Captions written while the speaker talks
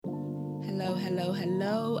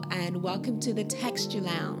Hello, and welcome to the Texture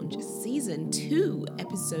Lounge, Season 2,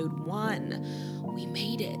 Episode 1. We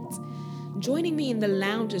made it. Joining me in the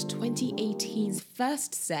lounge as 2018's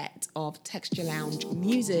first set of Texture Lounge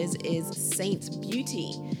muses is Saint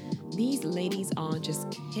Beauty. These ladies are just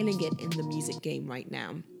killing it in the music game right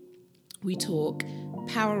now. We talk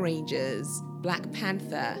Power Rangers, Black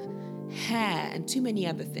Panther, hair, and too many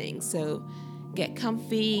other things. So get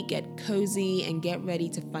comfy, get cozy, and get ready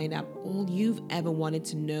to find out all you've ever wanted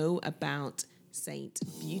to know about Saint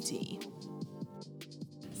Beauty.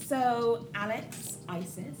 So, Alex,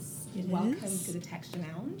 Isis, welcome to the Texture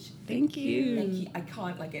Lounge. Thank you. Thank you. I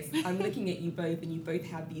can't, I'm looking at you both, and you both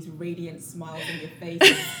have these radiant smiles on your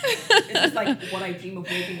faces. It's just like what I dream of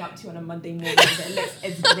waking up to on a Monday morning that looks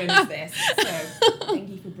as grim as this. So, thank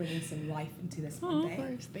you for bringing some life into this Monday. Of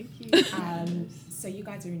course, thank you. So, you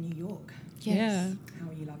guys are in New York. Yes. Yeah. How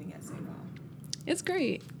are you loving it so far? It's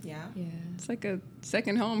great. Yeah? Yeah. It's like a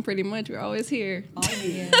second home, pretty much. We're always here. Are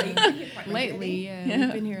you? Yeah. Are you here quite Lately, regularly?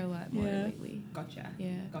 We've been here a lot more lately. Gotcha.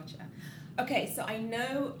 Yeah. Gotcha. Okay, so I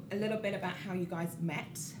know a little bit about how you guys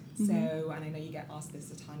met. Mm-hmm. So, and I know you get asked this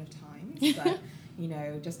a ton of times,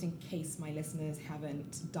 but, just in case my listeners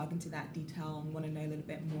haven't dug into that detail and want to know a little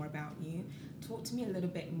bit more about you, talk to me a little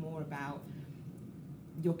bit more about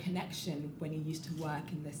your connection when you used to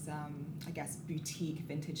work in this, boutique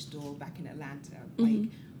vintage store back in Atlanta. Mm-hmm.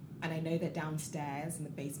 And I know that downstairs in the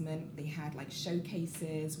basement, they had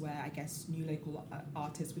showcases where I guess new local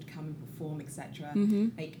artists would come and perform, etc.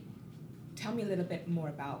 Mm-hmm. Tell me a little bit more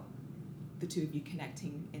about the two of you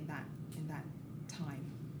connecting in that time.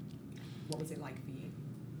 What was it like for you?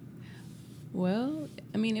 Well,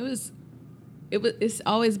 I mean, it's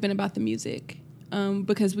always been about the music,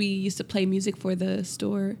 because we used to play music for the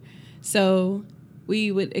store, so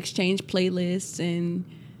we would exchange playlists, and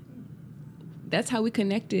that's how we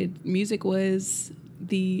connected. Music was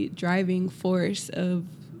the driving force of,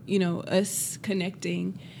 us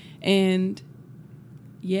connecting. And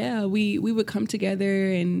yeah, we would come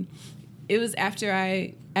together, and it was after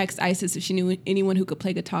I asked Isis if she knew anyone who could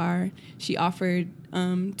play guitar. She offered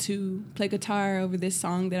to play guitar over this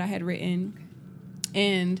song that I had written.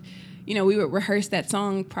 And, we would rehearse that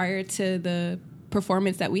song prior to the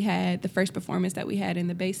performance that we had, the first performance that we had in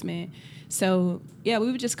the basement. So yeah,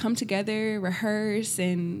 we would just come together, rehearse,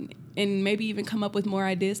 and maybe even come up with more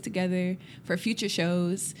ideas together for future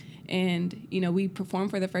shows. And, we performed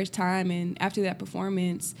for the first time, and after that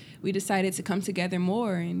performance, we decided to come together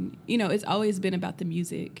more. And, it's always been about the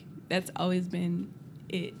music. That's always been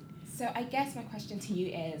it. So I guess my question to you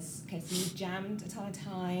is, okay, so you jammed a ton of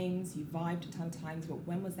times, you vibed a ton of times, but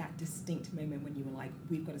when was that distinct moment when you were like,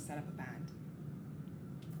 we've got to set up a band?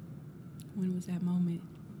 When was that moment?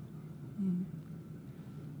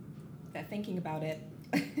 They're thinking about it.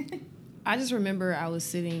 I just remember I was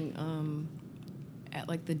sitting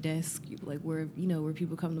at the desk, where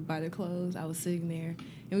people come to buy their clothes. I was sitting there,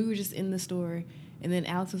 and we were just in the store, and then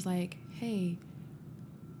Alex was like, "Hey,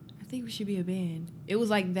 I think we should be a band." It was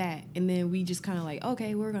like that, and then we just kind of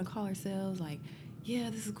okay, we're gonna call ourselves yeah,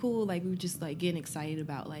 this is cool. We were just getting excited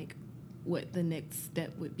about what the next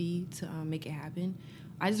step would be to make it happen.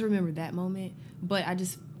 I just remember that moment, but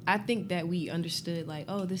I think that we understood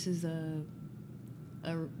oh, this is a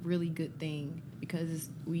really good thing, because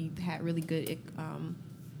we had really good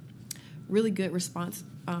response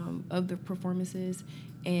of the performances,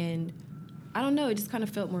 and I don't know, it just kind of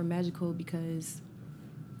felt more magical because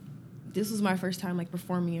this was my first time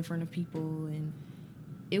performing in front of people, and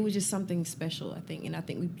it was just something special, I think, and I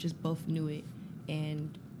think we just both knew it,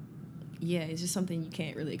 and yeah, it's just something you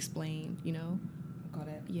can't really explain, Got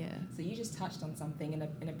it. Yeah. So you just touched on something in a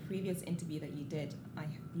previous interview that you did. I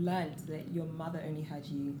learned that your mother only heard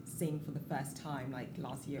you sing for the first time,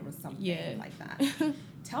 last year or something like that.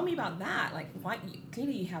 Tell me about that.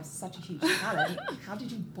 Clearly you have such a huge talent. How did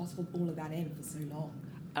you bottle all of that in for so long?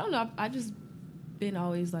 I don't know. I've just been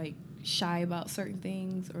always shy about certain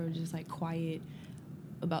things, or just quiet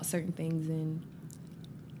about certain things, and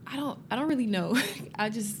I don't really know.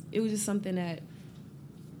 It was just something that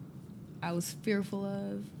I was fearful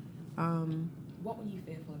of. What were you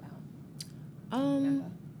fearful about?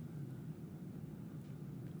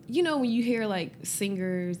 When you hear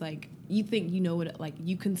singers, you think what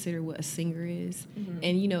you consider what a singer is, mm-hmm.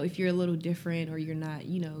 and if you're a little different, or you're not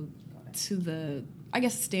to the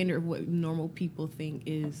standard of what normal people think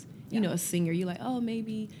is a singer, you're oh,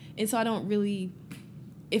 maybe. And so I don't really,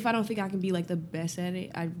 if I don't think I can be the best at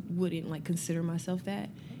it, I wouldn't consider myself that.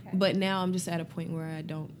 Okay. But now I'm just at a point where I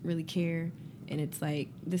don't really care, and it's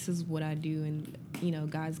this is what I do, and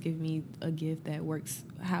God's given me a gift that works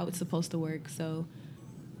how it's supposed to work. So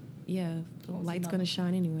yeah, the What was light's the gonna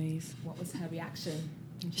shine anyways. What was her reaction?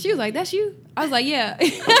 She was like, "That's you." I was like, "Yeah."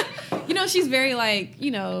 You know, she's very like,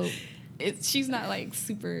 you know, she's not like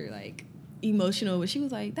super like emotional, but she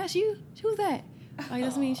was like, "That's you." Who's that? Like,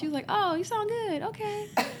 that's me. She was like, "Oh, you sound good. Okay."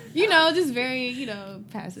 You know, just very, you know,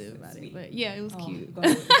 passive about Sweet. it. But yeah, it was cute.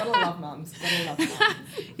 Gotta love mums. Gotta love mums.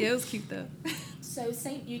 Yeah, it was cute though. So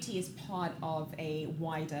Saint Beauty is part of a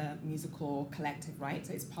wider musical collective, right?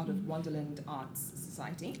 So it's part of Wonderland Arts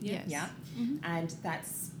Society. Yes. Yeah. And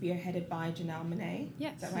that's spearheaded by Janelle Monáe.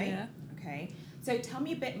 Yes. Is that right? Yeah. Okay. So tell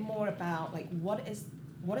me a bit more about like what is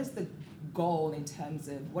the goal in terms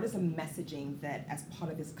of what is the messaging that as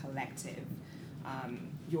part of this collective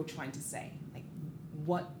you're trying to say? Like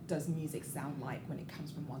what does music sound like when it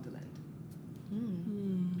comes from Wonderland?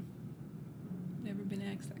 Never been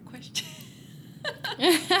asked that question.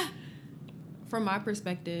 From my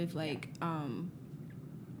perspective, like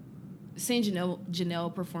seeing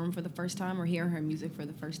Janelle perform for the first time or hearing her music for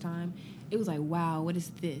the first time, it was like, wow, what is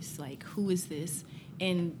this? Like, who is this?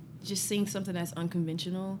 And just seeing something that's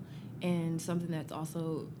unconventional and something that's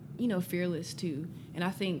also, you know, fearless too. And I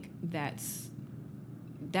think that's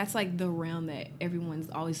like the realm that everyone's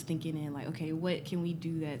always thinking in, like, okay, what can we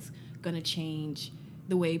do that's gonna change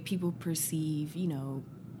the way people perceive, you know,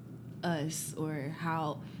 us, or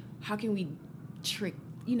how can we trick,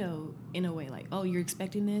 you know, in a way like, oh, you're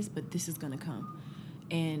expecting this, but this is gonna come.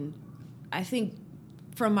 And I think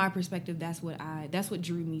from my perspective, that's what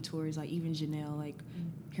drew me towards like even Janelle, like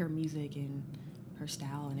her music and her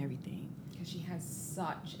style and everything. Because she has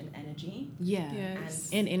such an energy. Yeah. Yes.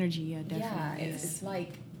 And energy, yeah, definitely. Yeah, Yes. it's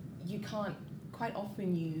like you can't, quite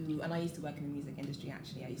often and I used to work in the music industry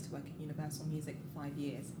actually. I used to work at Universal Music for 5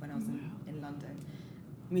 years when I was in London.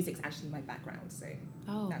 Music's actually my background, so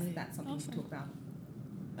that's something we can talk about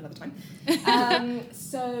another time.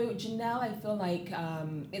 So Janelle, I feel like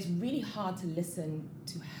it's really hard to listen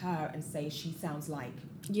to her and say she sounds like.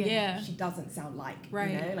 Yeah. She doesn't sound like,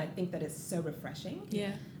 Right. you know, and I think that it's so refreshing.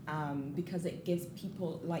 Yeah. Because it gives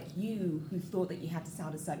people like you who thought that you had to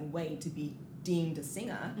sound a certain way to be deemed a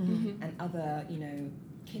singer, and other, you know,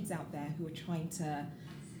 kids out there who are trying to,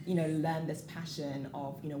 you know, learn this passion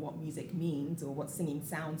of, you know, what music means or what singing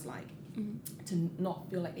sounds like, to not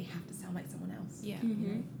feel like they have to sound like someone else. Yeah. You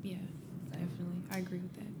know? Yeah, definitely. I agree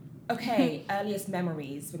with that. Okay, earliest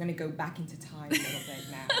memories. We're going to go back into time a little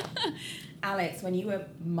bit now. Alex, when you were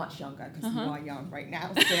much younger, because you are young right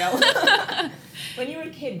now still, when you were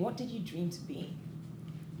a kid, what did you dream to be?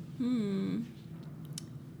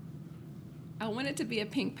 I wanted to be a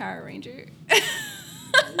pink Power Ranger. I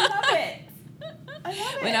love it. I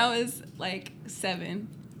love it. When I was like 7.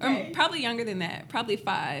 Okay. Or probably younger than that. Probably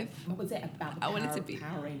 5. What was it about the I wanted to be-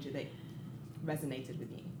 Power Ranger that resonated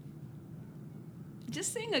with you?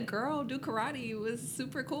 Just seeing a girl do karate was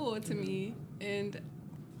super cool to me. And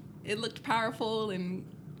it looked powerful, and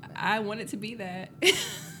I wanted to be that.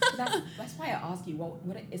 That's why I ask you,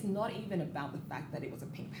 it's not even about the fact that it was a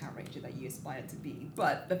pink Power Ranger that you aspired to be,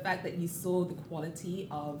 but the fact that you saw the quality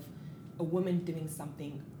of a woman doing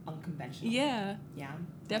something unconventional. Yeah. Yeah?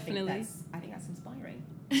 Definitely. I think that's inspiring.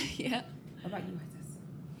 Yeah. What about you, Isis?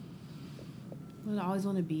 What did I always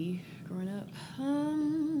want to be growing up?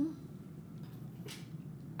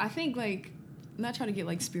 I think, like, I'm not trying to get,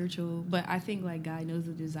 like, spiritual, but I think, like, God knows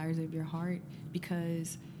the desires of your heart,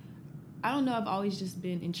 because, I don't know, I've always just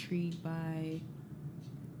been intrigued by,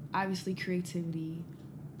 obviously, creativity,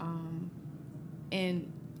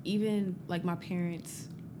 and even, like, my parents,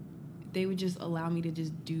 they would just allow me to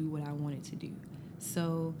just do what I wanted to do.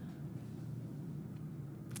 So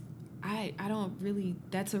I don't really,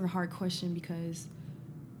 that's a hard question, because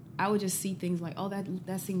I would just see things like, oh,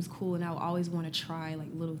 that seems cool, and I would always want to try like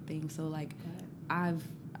little things. So like I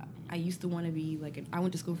used to want to be like, I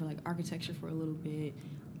went to school for like architecture for a little bit.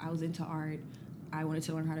 I was into art. I wanted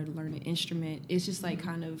to learn how to learn an instrument. It's just like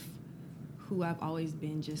kind of who I've always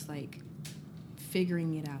been, just like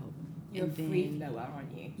figuring it out. You're and a free flower,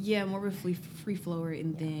 aren't you? Yeah, more of a free flower,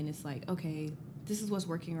 and then it's like, okay, this is what's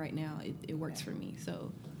working right now. It works for me.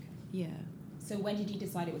 So, yeah. So when did you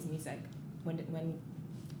decide it was music? When did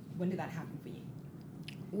that happen for you?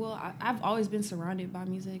 Well, I've always been surrounded by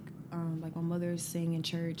music. Like my mother sang in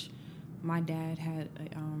church. My dad had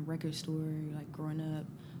a record store, like growing up.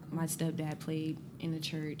 My stepdad played in the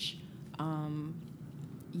church.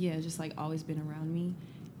 Yeah, just like always been around me.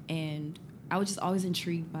 And I was just always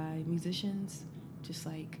intrigued by musicians. Just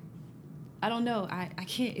like, I don't know, I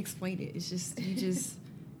can't explain it. It's just,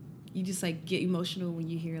 you just like get emotional when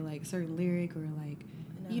you hear like a certain lyric, or like,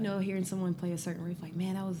 hearing someone play a certain riff, like,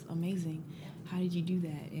 man, that was amazing. Yeah. How did you do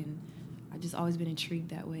that? And I've just always been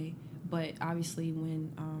intrigued that way. But obviously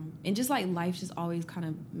when, and just like life just always kind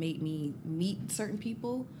of made me meet certain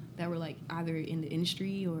people that were like either in the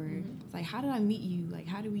industry or it's like, how did I meet you? Like,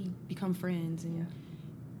 how do we become friends?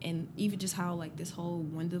 And even just how like this whole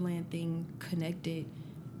Wonderland thing connected,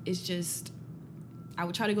 it's just, I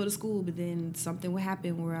would try to go to school, but then something would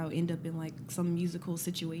happen where I would end up in like some musical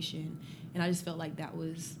situation. And I just felt like that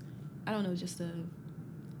was, I don't know, it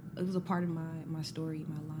was a part of my story,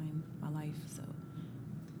 my life. So,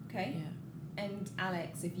 Okay. yeah. And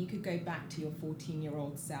Alex, if you could go back to your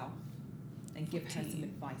 14-year-old self and give her some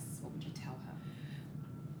advice, what would you tell her?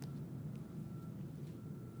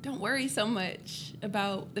 Don't worry so much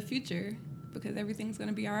about the future because everything's going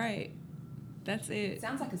to be all right. That's it.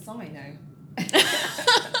 Sounds like a song I know.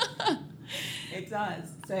 It does.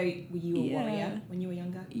 So were you a warrior when you were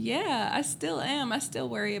younger? Yeah, I still am. I still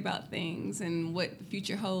worry about things and what the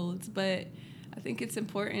future holds. But I think it's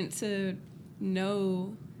important to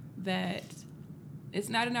know that it's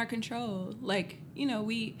not in our control. Like, you know,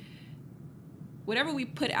 whatever we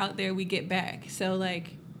put out there, we get back. So,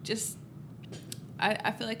 like, just,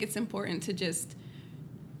 I feel like it's important to just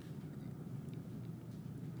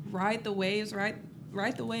ride the waves,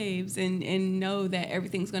 ride the waves and know that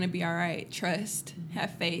everything's going to be all right. Trust,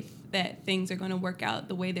 have faith that things are going to work out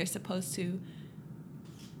the way they're supposed to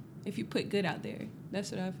if you put good out there.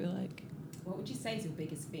 That's what I feel like. What would you say is your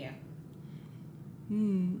biggest fear?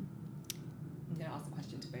 I'm going to ask the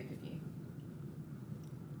question to both of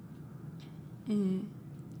you.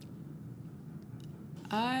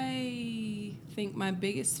 I think my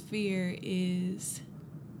biggest fear is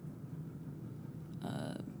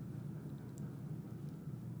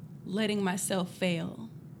letting myself fail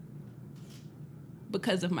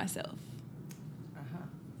because of myself.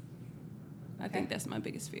 I think that's my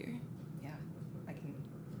biggest fear. Yeah, I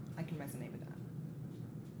can resonate with that.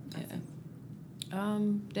 Yeah.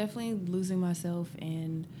 Definitely losing myself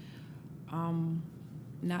and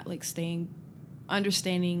not like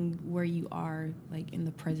understanding where you are like in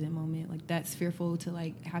the present moment. Like that's fearful to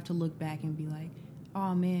like have to look back and be like,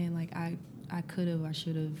 oh man, like I could have, I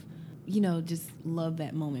should have, you know, just love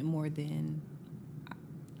that moment more than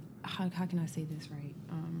how can I say this right?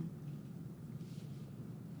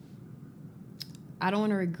 I don't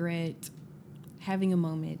want to regret having a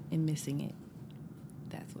moment and missing it.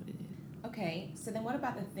 That's what it is. Okay, so then what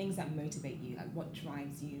about the things that motivate you? Like what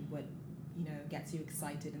drives you? What, you know, gets you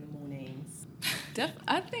excited in the mornings?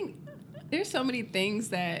 I think there's so many things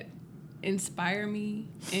that inspire me,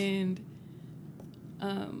 and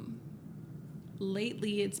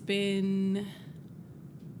lately it's been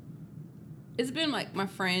like my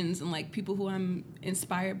friends and like people who I'm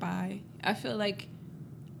inspired by. I feel like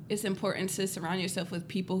it's important to surround yourself with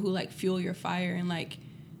people who like fuel your fire and like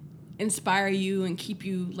inspire you and keep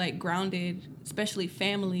you like grounded, especially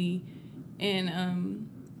family. And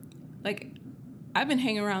like I've been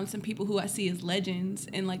hanging around some people who I see as legends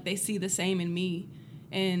and like they see the same in me,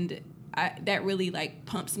 and that really like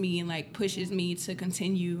pumps me and like pushes me to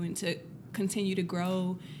continue to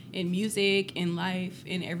grow in music, in life,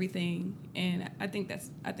 in everything. And I think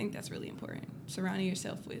that's really important. Surrounding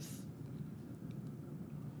yourself with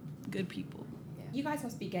good people. Yeah. You guys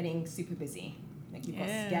must be getting super busy. Like you've got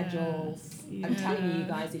Yeah. schedules. Yeah. I'm telling you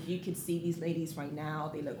guys, if you could see these ladies right now,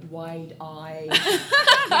 they look wide-eyed.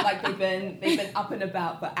 Like they've been up and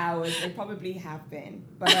about for hours. They probably have been.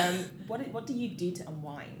 But what do you do to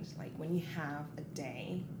unwind? Like when you have a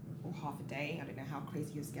day or half a day, I don't know how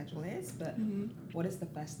crazy your schedule is, but what is the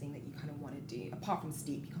first thing that you kind of want to do? Apart from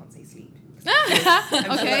sleep, you can't say sleep.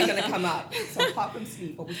 I'm sure that's going to come up. So apart from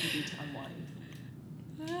sleep, what would you do to unwind?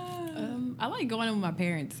 I like going in with my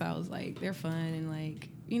parents. So I was like, they're fun and like,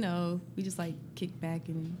 you know, we just like kick back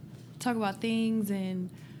and talk about things, and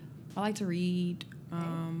I like to read. Okay.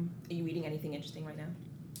 Are you reading anything interesting right now?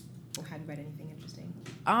 Or hadn't read anything interesting?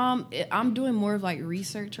 I'm doing more of like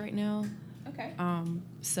research right now. Okay.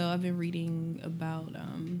 So I've been reading about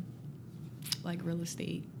like real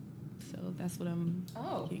estate. So that's what I'm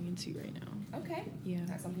getting into right now. Okay. Yeah.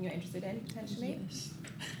 That's something you're interested in potentially? Yes,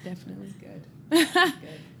 definitely. Good. Yeah.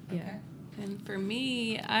 Okay. And for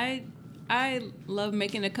me, I love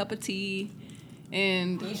making a cup of tea,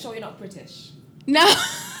 and Are you sure you're not British? no,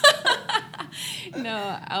 no, You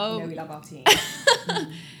know we love our tea.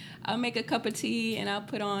 I'll make a cup of tea and I'll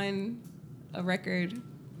put on a record,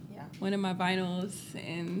 Yeah. one of my vinyls,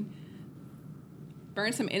 and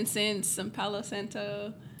burn some incense, some Palo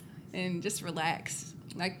Santo, and just relax.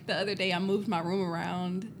 Like the other day, I moved my room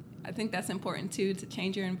around. I think that's important too, to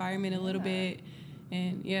change your environment a little bit.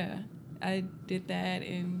 And yeah, I did that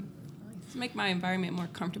and to make my environment more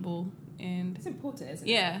comfortable. And It's important, isn't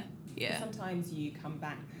it? yeah, Yeah. Sometimes you come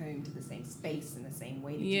back home to the same space in the same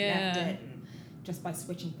way that you Yeah. left it, and just by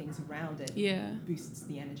switching things around, it Yeah. boosts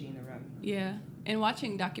the energy in the room. Yeah. And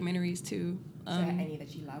watching documentaries too. Is there any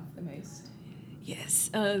that you love the most? Yes,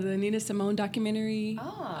 the Nina Simone documentary,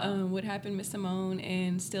 Ah. What Happened, Miss Simone,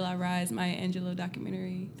 and Still I Rise, Maya Angelou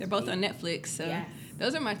documentary. They're both on Netflix, so Yes.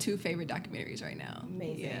 those are my two favorite documentaries right now.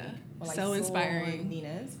 Amazing. Yeah, Well, I so saw inspiring.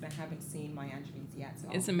 Nina's, but I haven't seen Maya Angelou's yet. So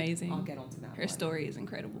It's amazing. I'll get onto that. Her one. story is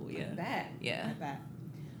incredible. I Yeah, bet. Yeah. I bet.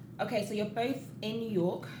 Okay, so you're both in New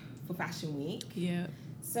York for Fashion Week. yeah.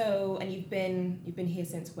 So, and you've been here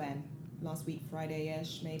since when? Last week,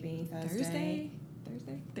 Friday-ish, maybe Thursday.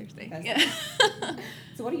 Thursday. Thursday. Yeah.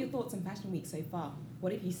 So, what are your thoughts on Fashion Week so far?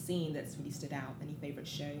 What have you seen that's really stood out? Any favorite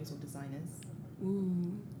shows or designers?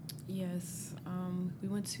 Ooh. Yes, we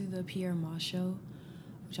went to the Pierre Moss show,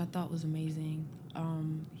 which I thought was amazing.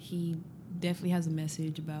 He definitely has a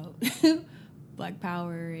message about Black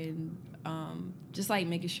Power and just like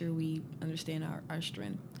making sure we understand our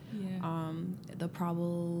strength. Yeah. The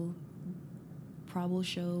Prabal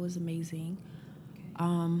show was amazing.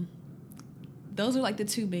 Okay. Those are like the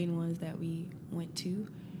two main ones that we went to,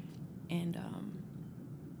 and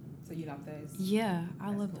So you love those? yeah, I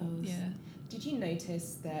That's love cool. those. Yeah. Did you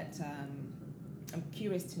notice that? I'm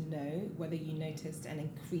curious to know whether you noticed an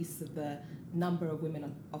increase of the number of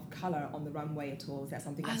women of color on the runway at all. Is that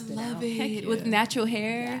something that I stood love out? it Heck with yeah. natural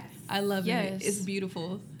hair. Yes. I love Yes. it. It's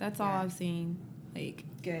beautiful. That's all Yeah. I've seen. Like,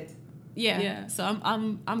 Good. yeah. Yeah. So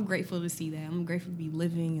I'm grateful to see that. I'm grateful to be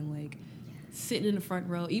living and like sitting in the front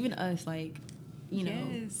row. Even us, like, you know,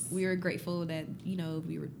 Yes. we were grateful that, you know,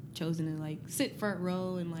 we were chosen to like sit front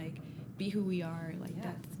row and like be who we are. Like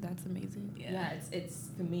Yeah. that's amazing. Yeah, it's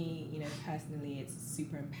for me, you know, personally, it's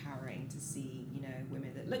super empowering to see, you know,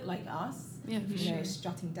 women that look like us, Yeah, for you know, sure.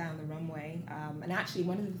 strutting down the runway. And actually,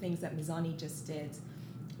 one of the things that Mizani just did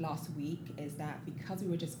last week is that because we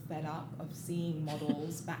were just fed up of seeing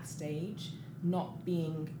models backstage not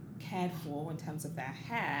being cared for in terms of their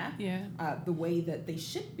hair, Yeah. the way that they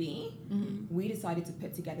should be, Mm-hmm. we decided to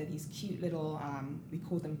put together these cute little, we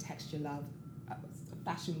call them Texture Love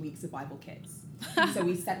Fashion Week survival kits. So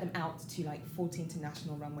we sent them out to like 40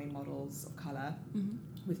 international runway models of color Mhm.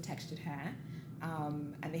 with textured hair.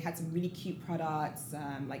 And they had some really cute products,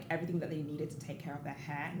 like everything that they needed to take care of their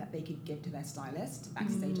hair and that they could give to their stylist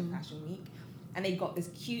backstage at Fashion Week. And they got this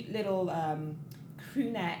cute little crew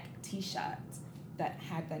neck t-shirt that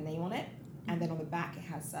had their name on it. And then on the back, it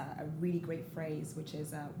has a really great phrase, which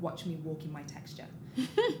is, watch me walk in my texture.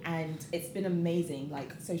 And it's been amazing.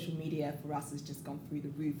 Like, social media for us has just gone through the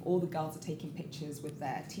roof. All the girls are taking pictures with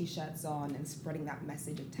their t-shirts on and spreading that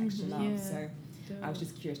message of texture love. Yeah. So I was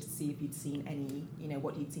just curious to see if you'd seen any, you know,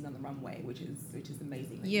 what you'd seen on the runway, which is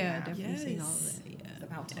amazing. that you Yeah, have. definitely seen all of Yes. that. Yeah. It's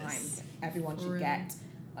about time. Yes. Everyone For should real. get,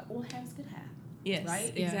 like, all hair is good hair. Yes.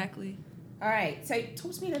 Right? Yeah. Exactly. All right, so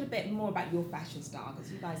talk to me a little bit more about your fashion style,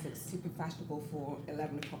 because you guys look super fashionable for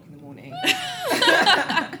 11 o'clock in the morning.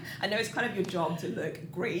 I know it's kind of your job to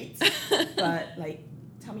look great, but like,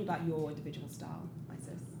 tell me about your individual style,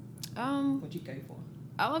 Isis. What'd you go for?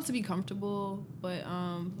 I love to be comfortable, but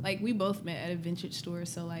like we both met at a vintage store,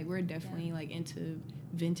 so like we're definitely like into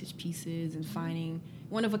vintage pieces and finding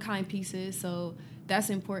one of a kind pieces. So that's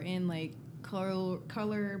important, like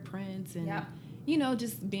color prints and Yep. you know,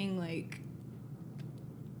 just being like,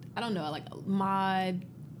 I don't know, like mod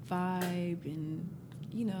vibe, and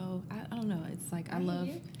you know, I don't know. It's like I hear love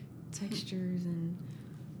you. textures and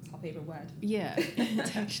It's our favorite word. yeah,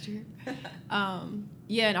 texture.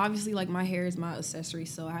 Yeah, and obviously like my hair is my accessory,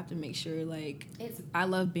 so I have to make sure like It's I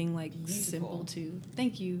love being like Beautiful. simple too.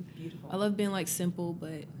 Thank you. beautiful. I love being like simple,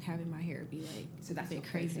 but having my hair be like So that's a your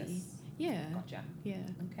bit crazy. focus. Yeah, Gotcha. yeah.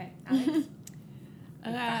 Okay, Alex.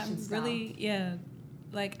 Your fashion I'm style. really, yeah.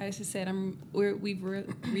 Like I just said, we've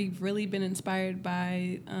really been inspired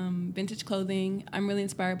by vintage clothing. I'm really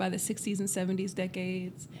inspired by the 60s and 70s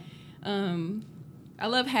decades. I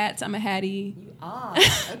love hats. I'm a hattie. You are.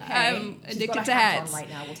 Okay. I'm She's addicted got a to hat hats. on right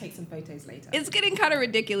now. We'll take some photos later. It's getting kind of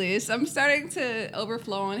ridiculous. I'm starting to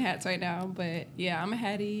overflow on hats right now, but yeah, I'm a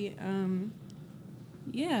hattie.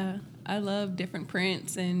 Yeah, I love different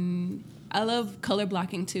prints and I love color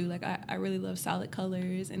blocking too. Like I really love solid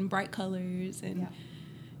colors and bright colors and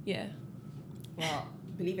yeah. Well,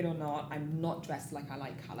 believe it or not, I'm not dressed like I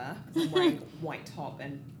like colour because I'm wearing white top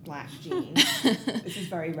and black jeans. This is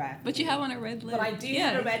very rare. for But you me. have on a red lip. But I do Yeah.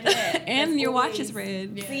 have a red lip. And There's your watch is always-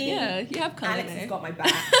 red. Yeah. See? Yeah, you have color Alex there. has got my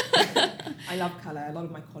back. I love colour. A lot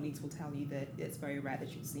of my colleagues will tell you that it's very rare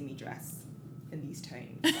that you'll see me dress in these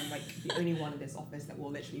tones. I'm like the only one in this office that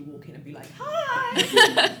will literally walk in and be like,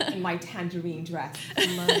 hi, in my tangerine dress.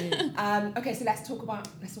 Okay, so let's talk about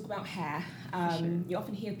hair. Sure. You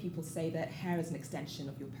often hear people say that hair is an extension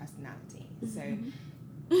of your personality. So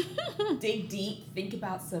dig deep, think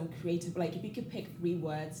about some creative, like if you could pick 3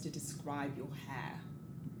 words to describe your hair,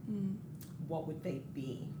 what would they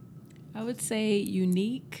be? I would say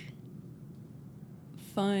unique,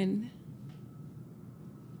 fun,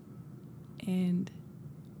 and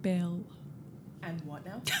Belle. And what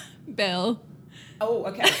now? Belle. Oh,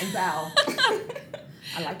 okay, and Belle.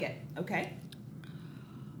 I like it. Okay.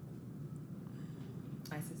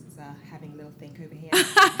 Isis is having a little think over here.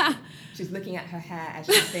 She's looking at her hair as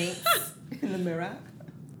she thinks in the mirror.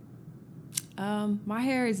 My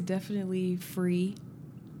hair is definitely free.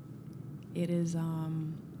 It is,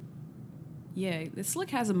 this look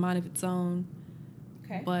has a mind of its own.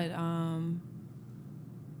 Okay. But,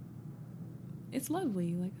 it's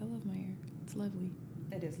lovely. Like, I love my hair. It's lovely.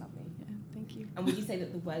 It is lovely. Yeah, thank you. And would you say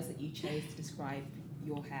that the words that you chose to describe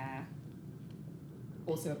your hair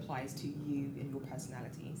also applies to you and your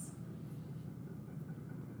personalities?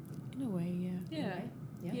 In a way, yeah.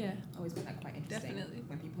 Yeah. Yeah. I always find that quite interesting. Definitely.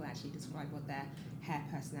 When people actually describe what their hair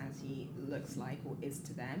personality looks like or is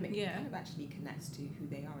to them, it Yeah. kind of actually connects to who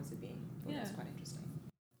they are as a being. Well, that's Yeah. quite interesting.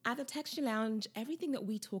 At the Texture Lounge, everything that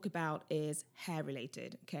we talk about is hair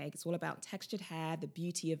related, okay? It's all about textured hair, the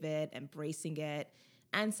beauty of it, embracing it,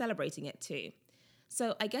 and celebrating it too.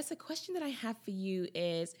 So I guess a question that I have for you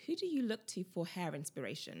is, who do you look to for hair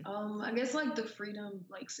inspiration? I guess like the freedom,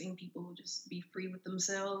 like seeing people just be free with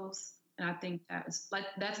themselves, and I think that's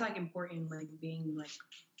like important, like being like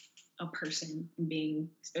a person, and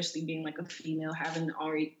especially being like a female, having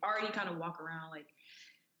already kind of walk around like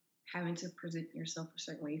having to present yourself a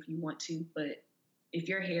certain way if you want to, but if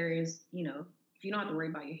your hair is, if you don't have to worry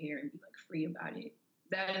about your hair and be like free about it,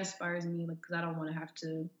 that inspires me, like, because I don't want to have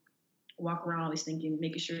to walk around always thinking,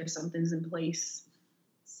 making sure something's in place.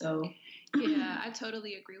 So Yeah, I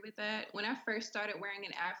totally agree with that. When I first started wearing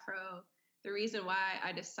an afro, the reason why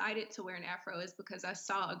I decided to wear an afro is because I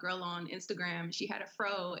saw a girl on Instagram. She had a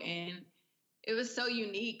fro and it was so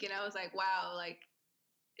unique. And I was like, wow, like,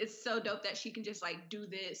 it's so dope that she can just like do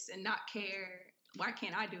this and not care. Why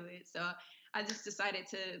can't I do it? So I just decided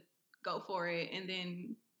to go for it. And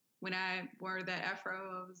then when I wore that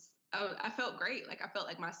afro, I felt great. Like I felt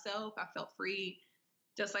like myself. I felt free,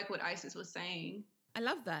 just like what Isis was saying. I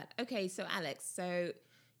love that. Okay, so Alex, so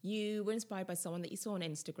you were inspired by someone that you saw on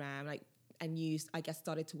Instagram, like, and you, I guess,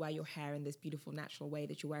 started to wear your hair in this beautiful, natural way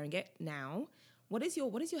that you're wearing it now. What does your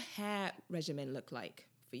hair regimen look like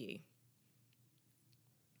for you?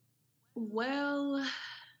 Well,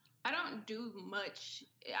 I don't do much.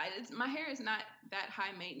 My hair is not that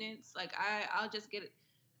high maintenance. Like I'll just get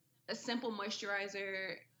a simple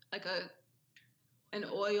moisturizer, like an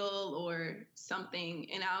oil or something,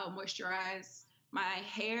 and I'll moisturize my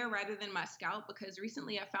hair rather than my scalp, because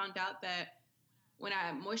recently I found out that when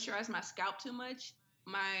I moisturize my scalp too much,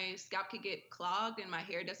 my scalp could get clogged and my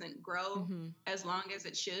hair doesn't grow as long as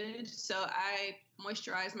it should. So I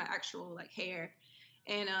moisturize my actual like hair.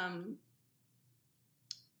 And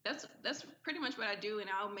that's pretty much what I do. And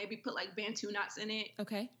I'll maybe put like Bantu knots in it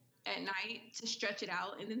at night to stretch it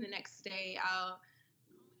out. And then the next day I'll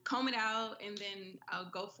comb it out and then I'll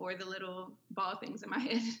go for the little ball things in my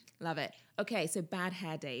head. Love it. Okay, so bad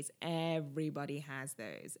hair days. Everybody has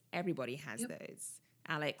those. Everybody has those.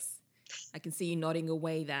 Alex, I can see you nodding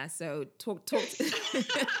away there. So talk.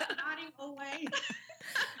 nodding away.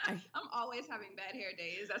 I'm always having bad hair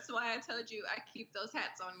days. That's why I told you I keep those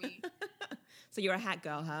hats on me. So you're a hat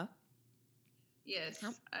girl, huh? Yes,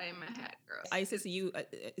 I am a hat girl. Isis, are you?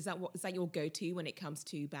 Is that your go-to when it comes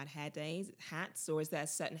to bad hair days? Hats, or is there a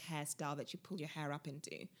certain hairstyle that you pull your hair up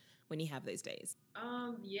into when you have those days?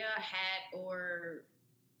 Hat, or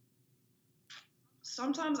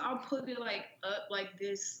sometimes I'll put it like up like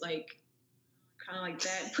this, like kind of like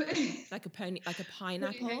that. Like a pony, like a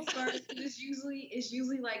pineapple. It's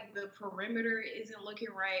usually like the perimeter isn't looking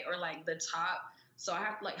right, or like the top. So I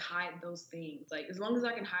have to like hide those things. Like as long as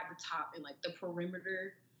I can hide the top and like the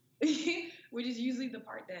perimeter, which is usually the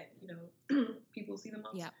part that people see the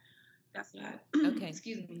most. Yeah, that's what.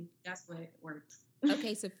 Excuse me. That's what works.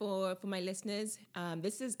 Okay, so for my listeners,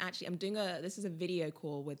 this is a video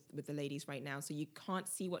call with the ladies right now, so you can't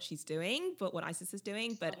see what she's doing, but what Isis is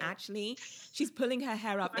doing, but actually she's pulling her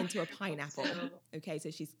hair up into a pineapple. Okay,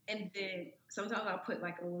 so she's, and then sometimes I'll put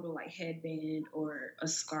like a little like headband or a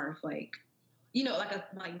scarf, like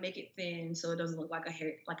make it thin so it doesn't look like a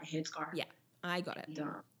headscarf. Yeah, I got it.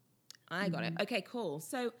 Dumb. I got it. Okay, cool.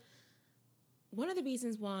 So one of the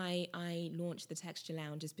reasons why I launched the Texture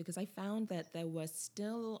Lounge is because I found that there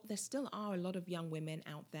still are a lot of young women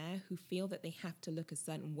out there who feel that they have to look a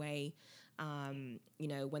certain way,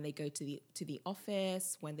 when they go to the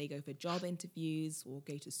office, when they go for job interviews or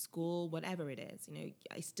go to school, whatever it is.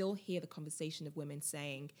 I still hear the conversation of women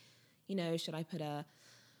saying, should I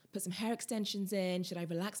put some hair extensions in? Should I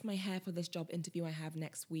relax my hair for this job interview I have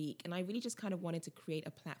next week? And I really just kind of wanted to create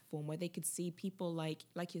a platform where they could see people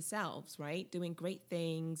like yourselves, right? Doing great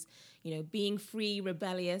things, being free,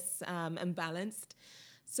 rebellious, and balanced.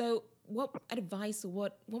 So what advice or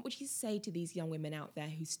what would you say to these young women out there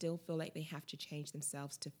who still feel like they have to change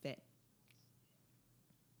themselves to fit?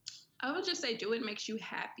 I would just say do what makes you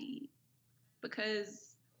happy,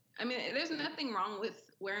 because there's nothing wrong with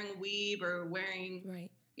wearing a weave or wearing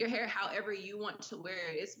your hair however you want to wear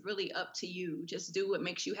it. It's really up to you. Just do what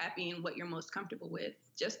makes you happy and what you're most comfortable with.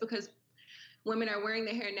 Just because women are wearing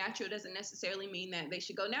their hair natural doesn't necessarily mean that they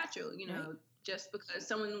should go natural. Right. Just because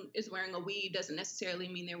someone is wearing a weave doesn't necessarily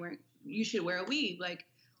mean you should wear a weave. Like,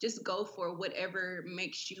 just go for whatever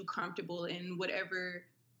makes you comfortable and whatever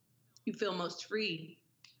you feel most free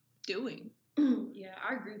doing. Yeah,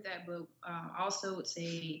 I agree with that, but also would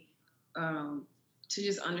say to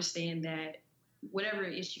just understand that whatever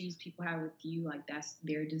issues people have with you, like, that's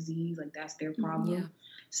their disease, like, that's their problem. Yeah.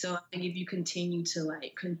 So I think if you continue to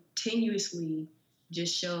continuously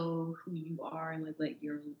just show who you are and like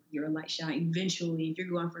your light shine, eventually if you're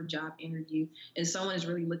going for a job interview and someone is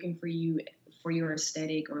really looking for you for your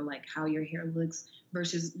aesthetic or like how your hair looks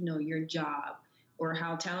versus your job or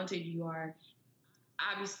how talented you are,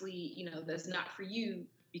 obviously that's not for you,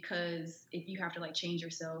 because if you have to change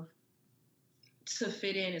yourself to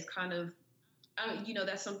fit in, it's kind of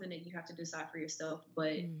that's something that you have to decide for yourself.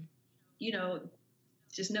 But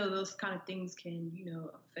just know those kind of things can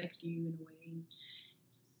affect you in a way.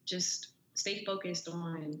 Just stay focused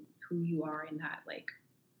on who you are and not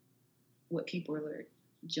what people are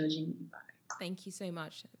judging you by. Thank you so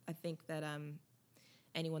much. I think that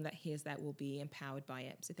anyone that hears that will be empowered by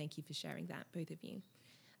it. So thank you for sharing that, both of you.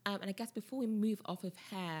 And I guess before we move off of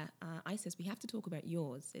hair, Isis, we have to talk about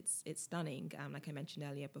yours. It's stunning, like I mentioned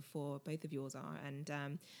earlier before, both of yours are.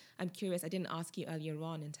 And I'm curious, I didn't ask you earlier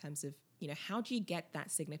on in terms of, how do you get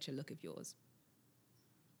that signature look of yours?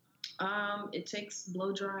 It takes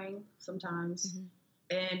blow drying sometimes,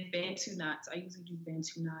 and Bantu knots. I usually do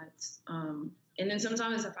Bantu knots. And then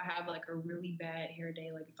sometimes if I have a really bad hair day,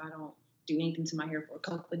 if I don't do anything to my hair for a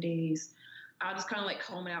couple of days, I'll just kind of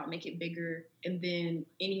comb it out, make it bigger, and then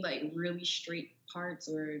any really straight parts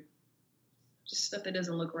or just stuff that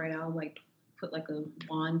doesn't look right, I'll put a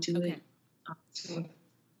wand to it,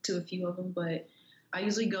 to a few of them. But I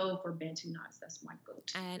usually go for Bantu knots. That's my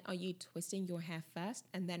go-to. And are you twisting your hair first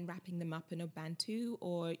and then wrapping them up in a Bantu,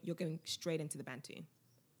 or you're going straight into the Bantu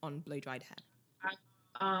on blow-dried hair?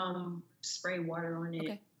 I spray water on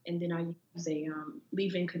it, and then I use a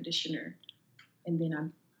leave-in conditioner, and then I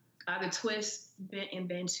either twist in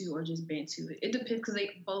Bantu or just Bantu. It depends, because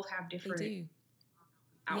they both have different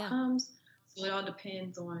outcomes. Yeah. So it all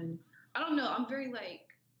depends on, I don't know, I'm very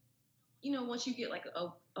once you get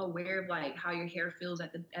aware of how your hair feels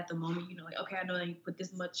at the moment, okay, I know I need to put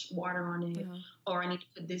this much water on it, or I need to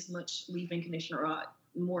put this much leave-in conditioner or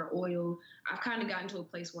more oil. I've kind of gotten to a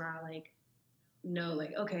place where I know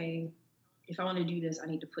okay, if I want to do this, I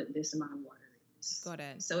need to put this amount of water in this. Got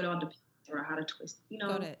it. So it all depends on how to twist.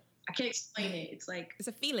 Got it. I can't explain it. It's it's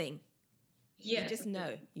a feeling. Yeah. You just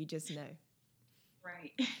know. You just know.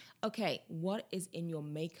 Right. Okay. What is in your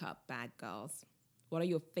makeup bag, girls? What are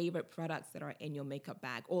your favorite products that are in your makeup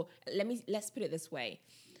bag? Or let's put it this way.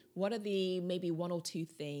 What are the maybe one or two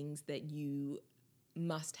things that you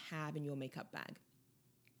must have in your makeup bag?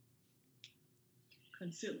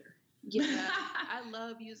 Concealer. Yeah. I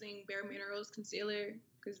love using Bare Minerals concealer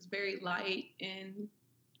because it's very light, and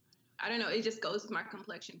I don't know, it just goes with my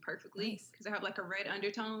complexion perfectly because I have a red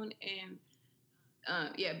undertone, and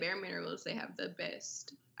Bare Minerals, they have the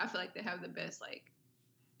best. I feel like they have the best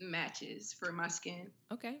matches for my skin.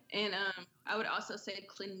 Okay. And I would also say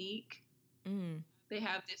Clinique. They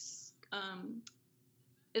have this.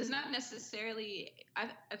 It's not necessarily.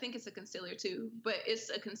 I think it's a concealer too, but it's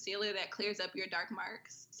a concealer that clears up your dark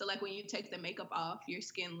marks. So when you take the makeup off, your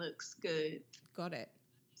skin looks good. Got it.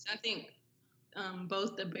 So I think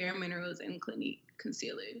both the Bare Minerals and Clinique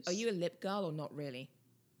concealers. Are you a lip girl or not really?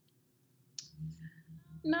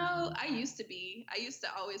 No, I used to be. I used to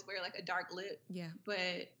always wear a dark lip. Yeah.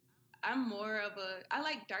 But I'm more of I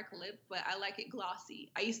like dark lip, but I like it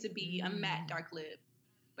glossy. I used to be a matte dark lip,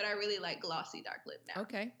 but I really like glossy dark lip now.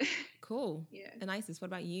 Okay. Cool. Yeah. And Isis, what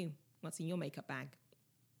about you? What's in your makeup bag?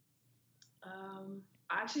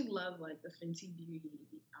 I actually love like the Fenty Beauty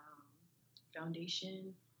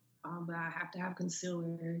foundation, but I have to have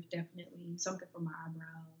concealer, definitely something for my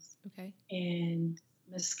eyebrows. Okay. And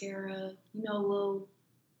mascara, a little,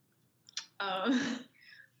 a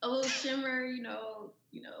little shimmer,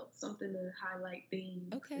 something to highlight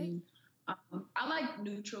things. Okay. And, I like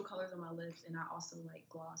neutral colors on my lips, and I also like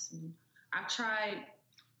gloss. And I've tried.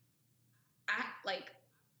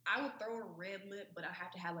 I would throw a red lip, but I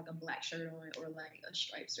have to have like a black shirt on or like a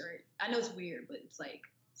striped shirt. I know it's weird, but it's like,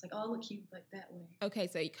 oh, I look cute like that way. Okay,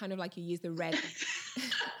 so you kind of like you use the red.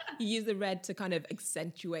 You use the red to kind of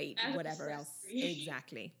accentuate whatever else.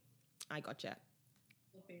 Exactly. I gotcha.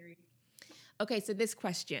 Okay, so this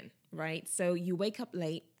question, right? So you wake up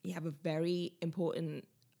late, you have a very important,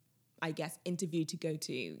 I guess, interview to go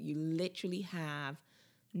to. You literally have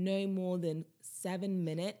no more than 7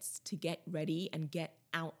 minutes to get ready and get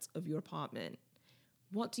out of your apartment.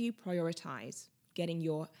 What do you prioritize? Getting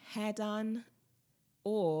your hair done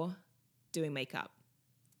or doing makeup?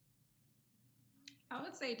 I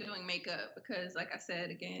would say doing makeup because, like I said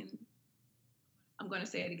again, I'm going to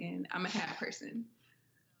say it again, I'm a hat person.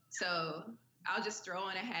 So I'll just throw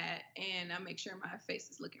on a hat and I'll make sure my face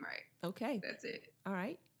is looking right. Okay. That's it. All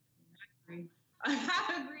right.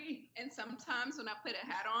 I agree. And sometimes when I put a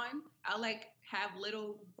hat on, I'll like have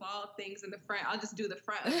little bald things in the front. I'll just do the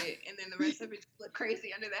front of it and then the rest of it just look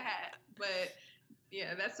crazy under the hat. But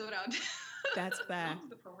yeah, that's what I'll do. That's fair.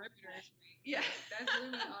 The perimeter. Yeah. That's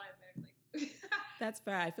literally all that matters. That's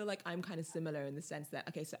fair. I feel like I'm kind of similar in the sense that,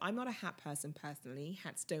 okay, so I'm not a hat person personally.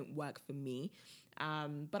 Hats don't work for me.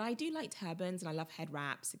 But I do like turbans and I love head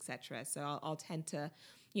wraps, etc. So I'll tend to,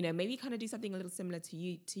 maybe kind of do something a little similar to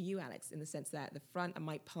you, Alex, in the sense that the front, I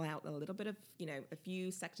might pull out a little bit of, a few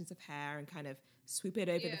sections of hair and kind of swoop it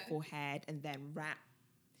over the forehead and then wrap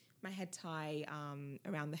my head tie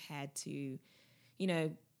around the head to,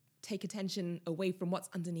 take attention away from what's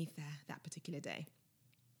underneath there that particular day.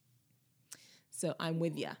 So I'm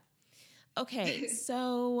with you. Okay,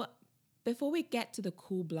 so before we get to the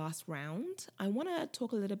cool blast round, I want to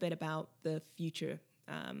talk a little bit about the future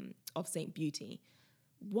of Saint Beauty.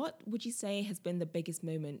 What would you say has been the biggest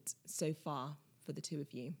moment so far for the two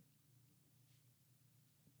of you?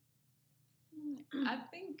 I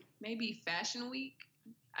think maybe Fashion Week.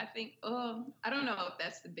 I think, I don't know if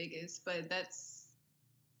that's the biggest, but that's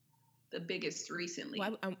the biggest recently.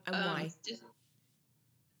 Why? Why? Just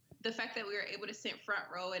the fact that we were able to sit front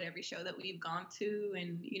row at every show that we've gone to,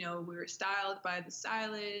 and we were styled by the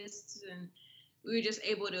stylists, and we were just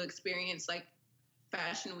able to experience like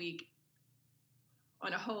Fashion Week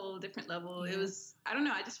on a whole different level. Yeah. It was, I don't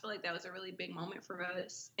know, I just feel like that was a really big moment for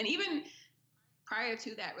us. And even prior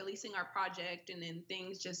to that, releasing our project and then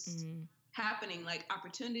things just happening, like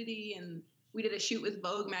opportunity, and we did a shoot with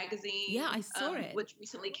Vogue magazine. Yeah, I saw it. Which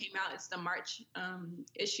recently came out. It's the March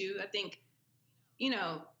issue. I think,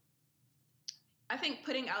 I think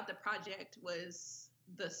putting out the project was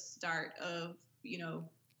the start of,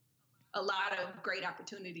 a lot of great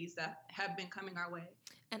opportunities that have been coming our way.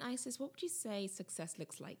 And Isis, what would you say success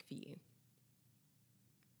looks like for you?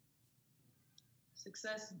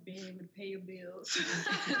 Success is being able to pay your bills.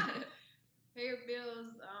 Pay your bills,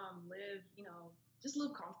 live, just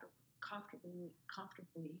live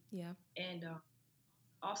comfortably. Yeah. And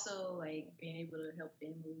also, like, being able to help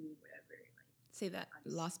family, whatever. Like, say that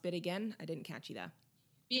last bit again. I didn't catch you there.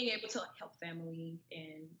 Being able to help family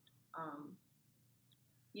and,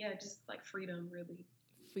 just like freedom, really.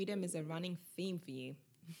 Freedom is a running theme for you.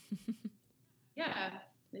 Yeah,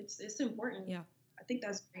 it's important. Yeah. I think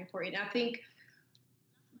that's very important. I think,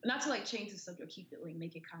 not to like change the subject, keep it like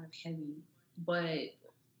make it kind of heavy, but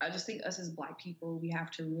I just think us as Black people, we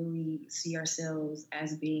have to really see ourselves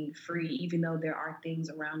as being free, even though there are things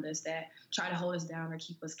around us that try to hold us down or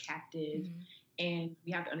keep us captive. Mm-hmm. And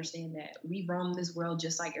we have to understand that we roam this world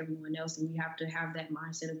just like everyone else, and we have to have that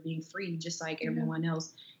mindset of being free just like everyone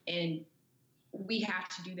else. And we have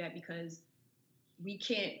to do that because we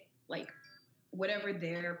can't, like, whatever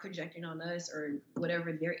they're projecting on us or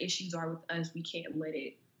whatever their issues are with us, we can't let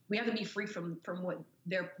it. We have to be free from what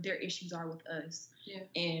their issues are with us,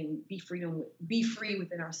 and be free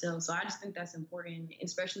within ourselves. So I just think that's important,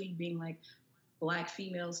 especially being like Black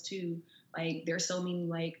females too. Like, there's so many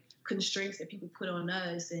like constraints that people put on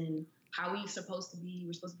us and how we're supposed to be.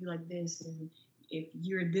 We're supposed to be like this, and if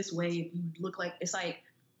you're this way, if you look like, it's like,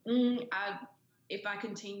 if I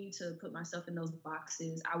continue to put myself in those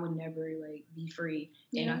boxes, I would never like be free.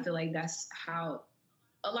 And I feel like that's how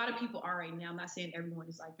a lot of people are right now. I'm not saying everyone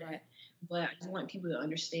is like that, but I just want people to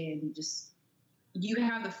understand, just, you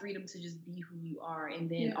have the freedom to just be who you are. And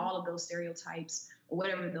then all of those stereotypes or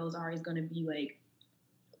whatever those are is going to be like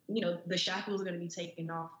the shackles are going to be taken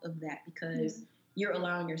off of that because you're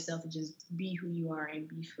allowing yourself to just be who you are and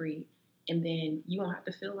be free. And then you won't have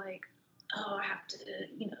to feel like, oh, I have to,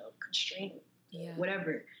 constrain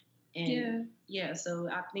whatever. And so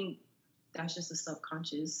I think that's just a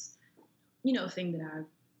subconscious, thing that I've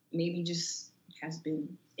maybe just has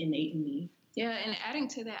been innate in me. Yeah, and adding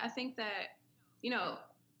to that, I think that,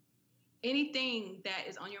 anything that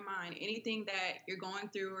is on your mind, anything that you're going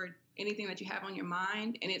through or anything that you have on your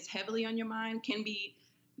mind and it's heavily on your mind can be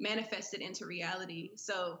manifested into reality.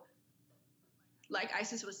 So like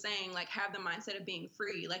Isis was saying, like have the mindset of being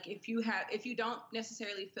free. Like if you don't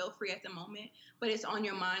necessarily feel free at the moment, but it's on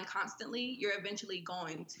your mind constantly, you're eventually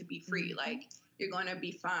going to be free. Mm-hmm. Like you're going to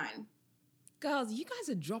be fine. Girls, you guys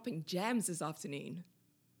are dropping gems this afternoon.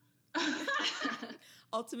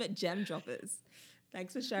 Ultimate gem droppers.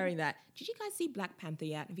 Thanks for sharing that. Did you guys see Black Panther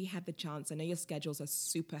yet? Have you had the chance? I know your schedules are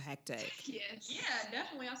super hectic. Yes. Yeah,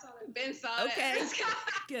 definitely. I saw that. Ben saw that. Okay,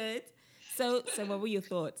 good. So what were your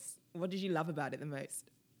thoughts? What did you love about it the most?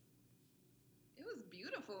 It was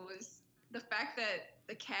beautiful. It was the fact that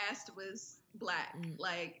the cast was Black.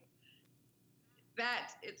 Like,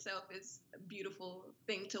 that itself is a beautiful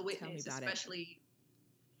thing to witness, especially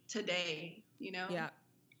today, Yeah.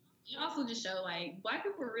 It also just show like Black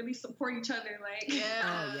people really support each other. Like, me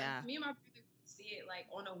and my brother would see it like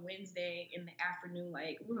on a Wednesday in the afternoon.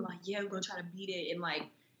 Like, we were like, we're gonna try to beat it. And like,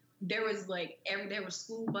 there was like there were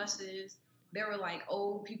school buses. There were like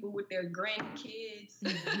old people with their grandkids.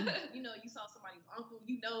 You saw somebody's uncle.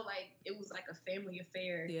 Like it was like a family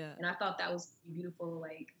affair. Yeah. And I thought that was beautiful.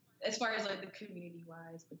 Like as far as like the community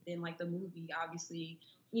wise, but then like the movie, obviously.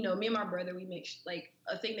 Me and my brother, we make like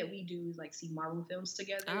a thing that we do is like see Marvel films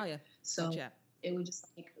together. Oh yeah. So gotcha. It was just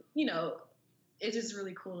like, it's just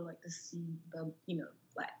really cool to like to see the,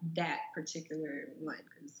 like that particular one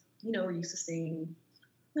because, we're used to seeing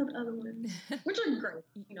the other ones, which are great.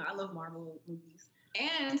 I love Marvel movies.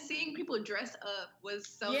 And seeing people dress up was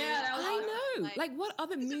so. Yeah, that was I know. Like what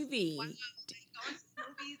other movie? Going to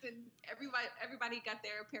movies and everybody got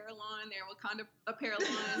their apparel on, their Wakanda apparel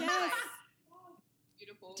on. Yes.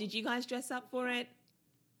 Beautiful. Did you guys dress up for it?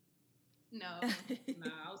 No. No,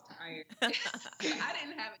 I was tired. I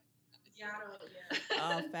didn't have it. Yeah, I don't.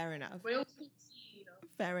 Yeah. Oh, fair enough. But it was cool to see,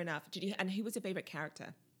 Fair enough. And who was your favorite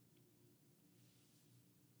character?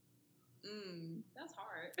 That's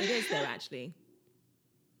hard. It is though, actually.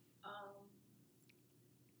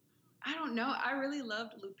 I don't know. I really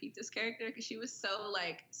loved Lupita's character because she was so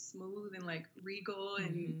like smooth and like regal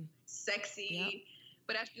and sexy. Yep.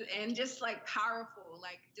 But and just like powerful,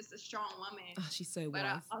 like just a strong woman. Oh, she's so But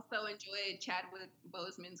wise. I also enjoyed Chadwick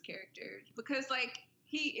Boseman's character because like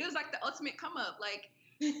it was like the ultimate come up. Like,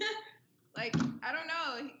 like I don't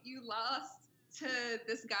know, you lost to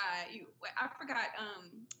this guy. I forgot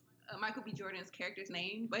Michael B. Jordan's character's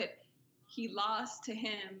name, but he lost to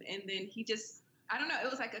him, and then he just I don't know. It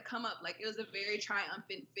was like a come up. Like it was a very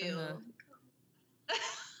triumphant feel.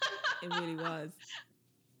 It really was.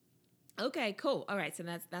 Okay, cool. All right, so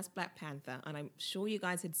that's Black Panther, and I'm sure you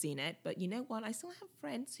guys had seen it, but you know what? I still have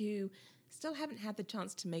friends who still haven't had the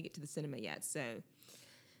chance to make it to the cinema yet, so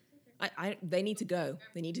they need to go.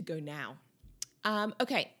 They need to go now.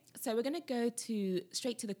 Okay, so we're going to go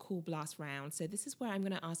straight to the Cool Blast round. So this is where I'm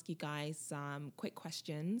going to ask you guys some quick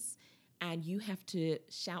questions, and you have to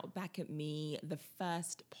shout back at me the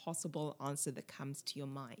first possible answer that comes to your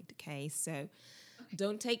mind, okay? So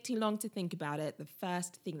don't take too long to think about it. The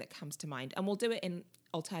first thing that comes to mind. And we'll do it in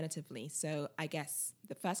alternatively. So I guess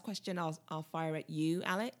the first question I'll fire at you,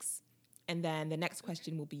 Alex. And then the next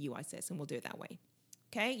question will be you, Isis. And we'll do it that way.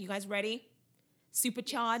 Okay, you guys ready?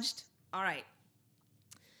 Supercharged? Yes. All right.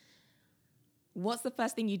 What's the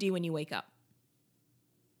first thing you do when you wake up?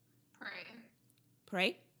 Pray.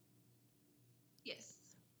 Pray? Yes.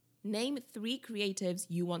 Name 3 creatives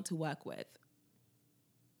you want to work with.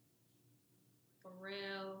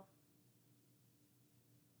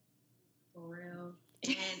 Pharrell,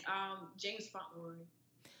 and James Fauntleroy.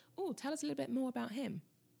 Oh, tell us a little bit more about him.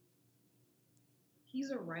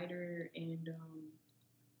 He's a writer, and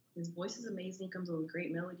his voice is amazing. He comes up with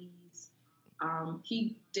great melodies.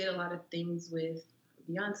 He did a lot of things with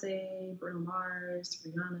Beyonce, Bruno Mars,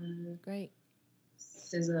 Rihanna. Great.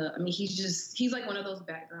 He's like one of those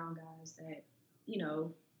background guys that,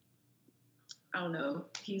 I don't know.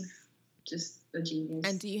 He's just a genius.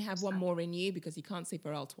 And do you have one more in you? Because you can't say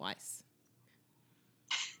Pharrell twice.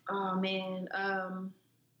 Oh, man.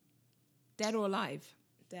 Dead or alive?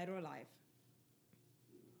 Dead or alive?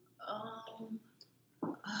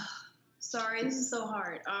 Sorry, this is so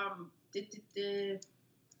hard. I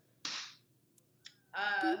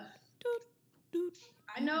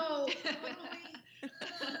know.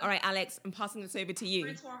 All right, Alex, I'm passing this over to you.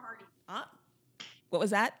 Francois Hardy. What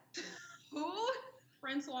was that? Who?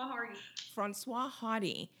 Francois Hardy. Francois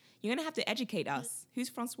Hardy. You're going to have to educate us. Who's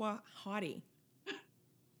Francois Hardy?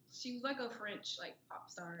 She was like a French like pop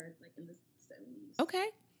star like in the 70s.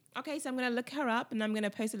 Okay, so I'm going to look her up and I'm going to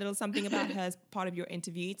post a little something about her as part of your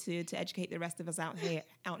interview to educate the rest of us out here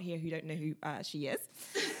who don't know who she is.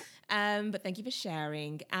 But thank you for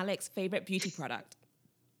sharing. Alex, favorite beauty product?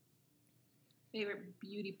 Favorite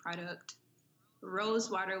beauty product?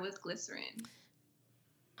 Rose water with glycerin.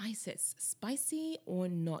 Isis, spicy or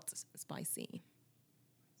not spicy?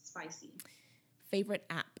 Spicy. Favorite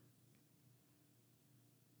app?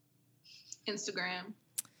 Instagram.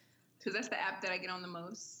 Because that's the app that I get on the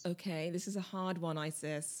most. Okay, this is a hard one,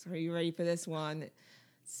 Isis. Are you ready for this one?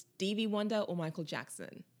 Stevie Wonder or Michael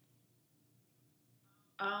Jackson?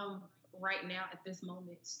 Right now, at this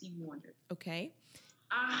moment, Stevie Wonder. Okay.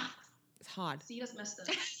 It's hard. See, that's messed up.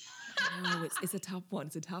 No, it's a tough one.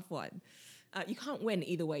 It's a tough one. You can't win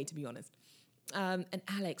either way, to be honest. And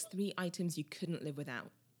Alex, 3 items you couldn't live without.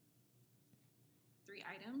 3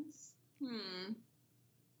 items?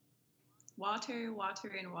 Water, water,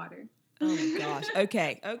 and water. Oh my gosh.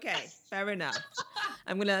 Okay. Fair enough.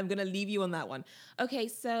 I'm gonna leave you on that one. Okay,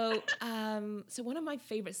 so one of my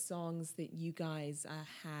favorite songs that you guys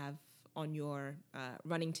have on your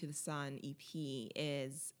Running to the Sun EP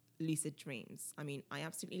is Lucid Dreams. I mean, I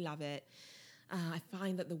absolutely love it. I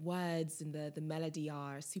find that the words and the melody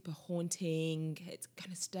are super haunting. It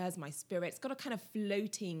kind of stirs my spirit. It's got a kind of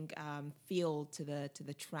floating feel to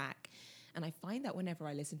the track. And I find that whenever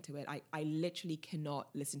I listen to it, I literally cannot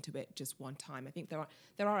listen to it just one time. I think there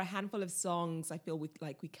are a handful of songs I feel we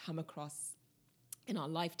come across in our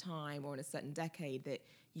lifetime or in a certain decade that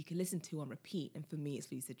you can listen to on repeat. And for me, it's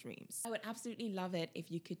Lucid Dreams. I would absolutely love it if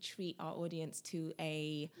you could treat our audience to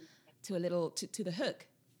the hook,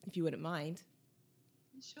 if you wouldn't mind.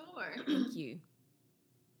 Sure. Thank you.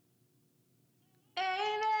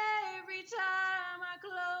 And every time I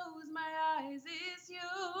close my eyes, it's you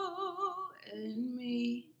and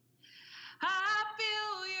me. I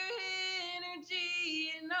feel your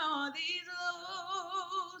energy in all these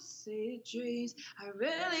lucid dreams. I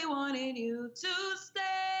really wanted you to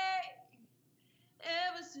stay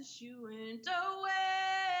ever since you went away.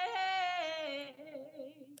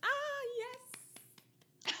 Yes.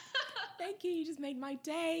 Thank you. You just made my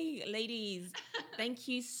day, ladies. Thank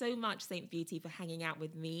you so much, Saint Beauty, for hanging out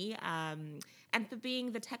with me and for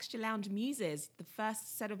being the Texture Lounge Muses, the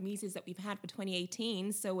first set of muses that we've had for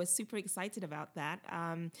 2018. So we're super excited about that.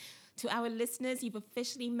 To our listeners, you've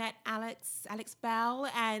officially met Alex Bell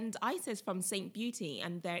and Isis from Saint Beauty,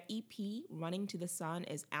 and their EP, Running to the Sun,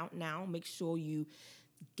 is out now. Make sure you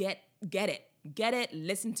get it,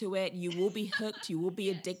 listen to it. You will be hooked, you will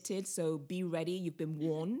be addicted, so be ready. You've been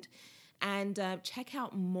warned. And check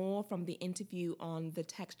out more from the interview on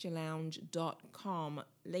thetexturelounge.com.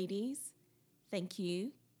 Ladies, thank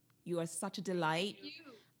you. You are such a delight. Thank you.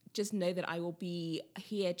 Just know that I will be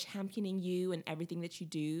here championing you and everything that you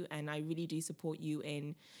do, and I really do support you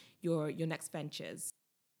in your next ventures.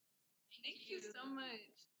 Thank you so much.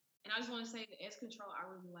 And I just want to say the edge control, I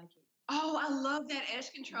really like it. Oh, I love that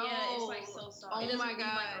edge control. Yeah, it's like so soft. Oh my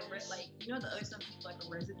god! Like you know the other stuff is like a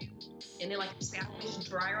residue, and then like the scalp is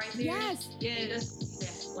dry right there. Yes.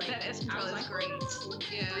 That edge control is great.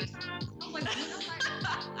 Yeah. I was like, you know, like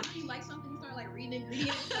if you like something, you start like reading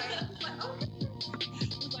ingredients. Like okay.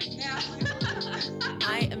 It was like now.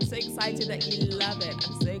 I am so excited that you love it.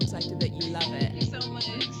 I'm so excited that you love it. Thank you so much.